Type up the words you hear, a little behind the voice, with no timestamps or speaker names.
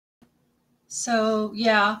So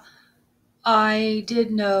yeah, I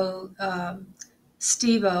did know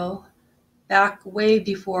Stevo back way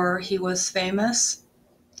before he was famous.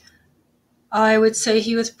 I would say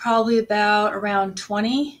he was probably about around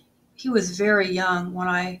 20. He was very young when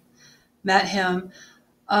I met him.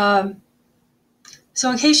 Um,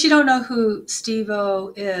 so in case you don't know who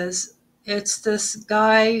Stevo is, it's this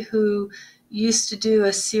guy who used to do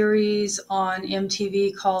a series on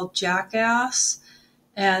MTV called Jackass.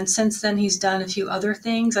 And since then, he's done a few other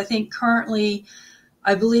things. I think currently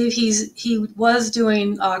I believe he was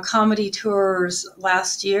doing comedy tours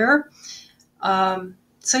last year.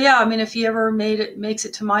 So yeah, I mean, if he ever makes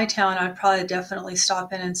it to my town, I'd probably definitely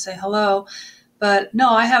stop in and say hello. But no,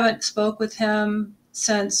 I haven't spoke with him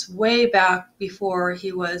since way back before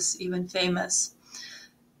he was even famous.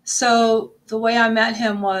 So the way I met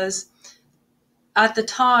him was at the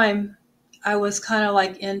time I was kind of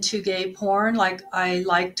like into gay porn. Like I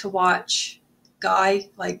like to watch gay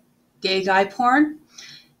guy porn.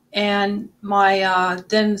 And my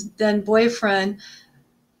then boyfriend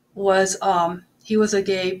was he was a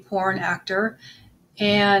gay porn actor,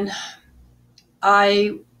 and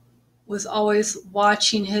I was always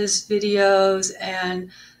watching his videos and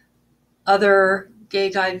other gay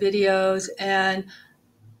guy videos. And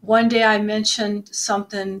one day I mentioned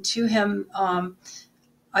something to him.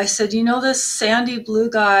 I said, you know, this Sandy Blue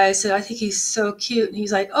guy? I said, I think he's so cute. And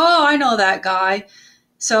he's like, oh, I know that guy.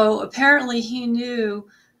 So apparently he knew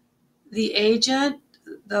the agent,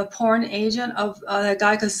 the porn agent of that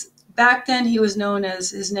guy, because back then he was known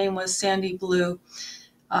as, his name was Sandy Blue,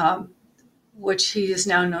 um, which he is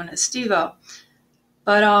now known as Stevo.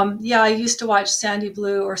 But yeah, I used to watch Sandy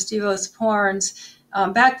Blue or Stevo's porns.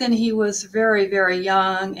 Back then he was very, very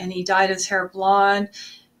young, and he dyed his hair blonde.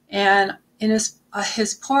 And in his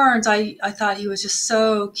porns, I thought he was just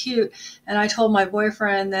so cute. And I told my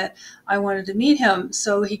boyfriend that I wanted to meet him.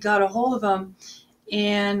 So he got a hold of him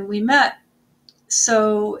and we met.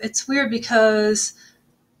 So it's weird because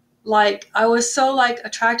like I was so like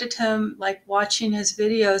attracted to him, like watching his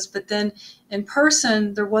videos, but then in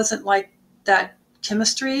person there wasn't like that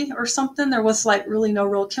chemistry or something. There was like really no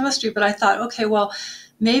real chemistry. But I thought, okay, well,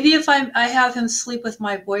 maybe if I have him sleep with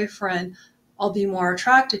my boyfriend, I'll be more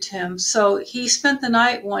attracted to him. So he spent the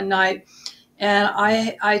night one night, and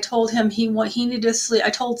I told him he needed to sleep.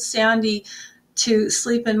 I told Sandy to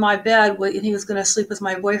sleep in my bed, and he was going to sleep with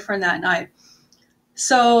my boyfriend that night.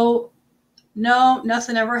 So no,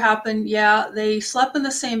 nothing ever happened. Yeah, they slept in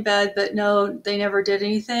the same bed, but no, they never did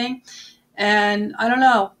anything. And I don't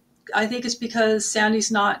know. I think it's because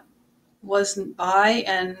Sandy's not wasn't bi,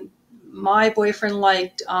 and my boyfriend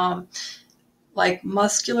liked like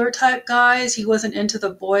muscular type guys. He wasn't into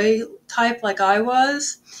the boy type like I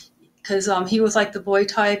was, because he was like the boy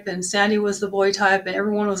type, and Sandy was the boy type, and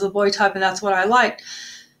everyone was the boy type, and that's what I liked.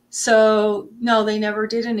 So no, they never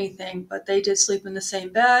did anything, but they did sleep in the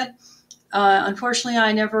same bed. Unfortunately,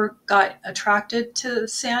 I never got attracted to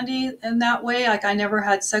Sandy in that way. Like I never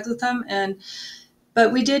had sex with him, and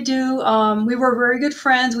but we did do. We were very good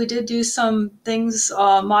friends. We did do some things,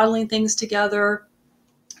 modeling things together,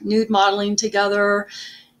 nude modeling together,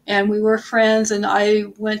 and we were friends. And I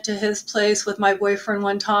went to his place with my boyfriend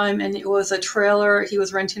one time, and it was a trailer. He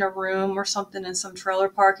was renting a room or something in some trailer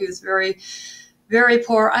park. He was very, very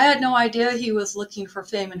poor. I had no idea he was looking for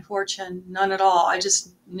fame and fortune, none at all. I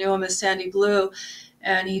just knew him as Sandy Blue,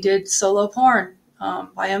 and he did solo porn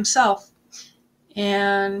by himself.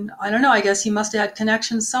 And I don't know, I guess he must have had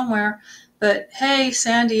connections somewhere. But hey,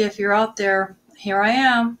 Sandy, if you're out there, here I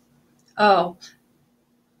am. Oh,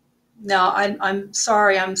 no, I'm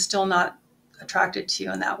sorry, I'm still not attracted to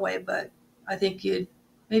you in that way, but I think you'd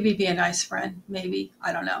maybe be a nice friend. Maybe.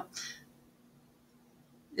 I don't know.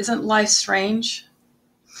 Isn't life strange?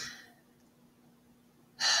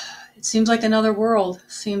 It seems like another world.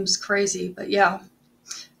 Seems crazy, but yeah.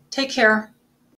 Take care.